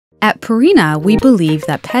At Purina, we believe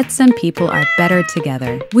that pets and people are better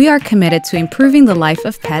together. We are committed to improving the life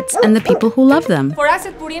of pets and the people who love them. For us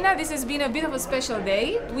at Purina, this has been a bit of a special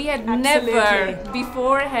day. We had never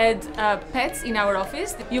before had pets in our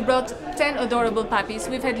office. You brought 10 adorable puppies.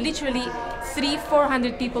 We've had literally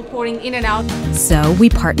 400 people pouring in and out. So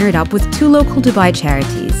we partnered up with two local Dubai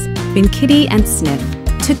charities, Keyti and Sniff,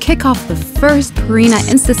 to kick off the first Purina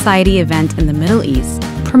In Society event in the Middle East,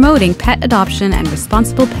 promoting pet adoption and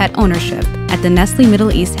responsible pet ownership at the Nestle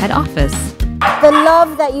Middle East head office. The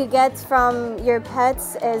love that you get from your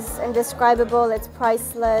pets is indescribable, it's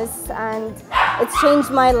priceless, and it's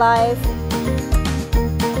changed my life.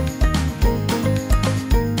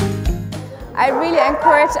 I really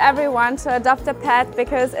encourage everyone to adopt a pet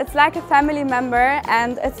because it's like a family member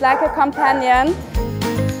and it's like a companion.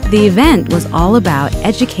 The event was all about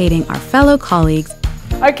educating our fellow colleagues.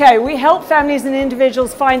 Okay, we help families and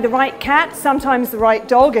individuals find the right cat, sometimes the right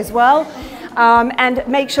dog as well, and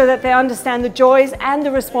make sure that they understand the joys and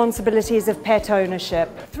the responsibilities of pet ownership.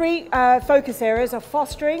 Three focus areas are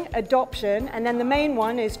fostering, adoption, and then the main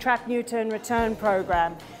one is trap, neuter and return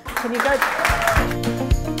program. Can you go?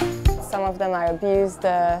 Some of them are abused,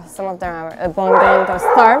 some of them are abandoned or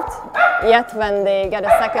starved. Yet when they get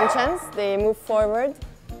a second chance, they move forward.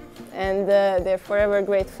 And they're forever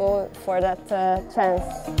grateful for that chance.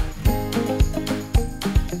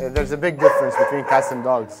 There's a big difference between cats and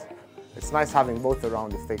dogs. It's nice having both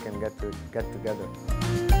around if they can get together.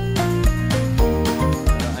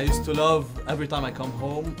 I used to love every time I come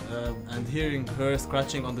home and hearing her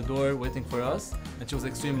scratching on the door waiting for us, and she was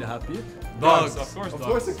extremely happy. Dogs, of course,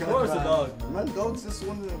 dogs. Of course a dog. Man, dogs just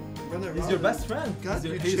want to run around. He's your best friend.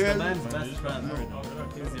 He's the man's best friend.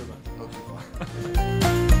 He's your best.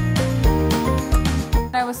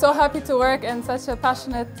 I was so happy to work in such a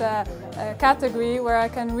passionate category where I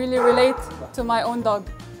can really relate to my own dog.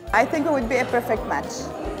 I think it would be a perfect match.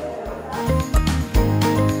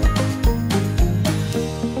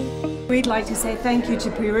 We'd like to say thank you to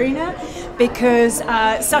Purina because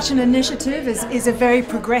such an initiative is a very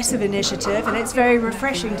progressive initiative, and it's very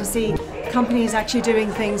refreshing to see companies actually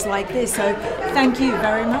doing things like this. So thank you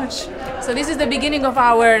very much. So this is the beginning of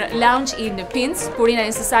our launch in PINS, Purina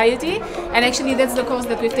In Society, and actually that's the cause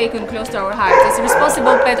that we've taken close to our hearts. It's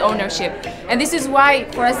responsible pet ownership. And this is why,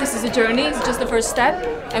 for us, this is a journey, it's just the first step,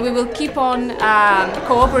 and we will keep on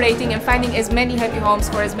cooperating and finding as many happy homes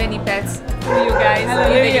for as many pets for you guys.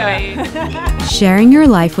 Hallelujah. Sharing your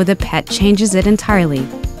life with a pet changes it entirely.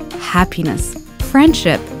 Happiness,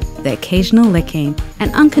 friendship, the occasional licking,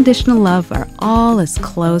 and unconditional love are all as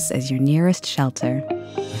close as your nearest shelter.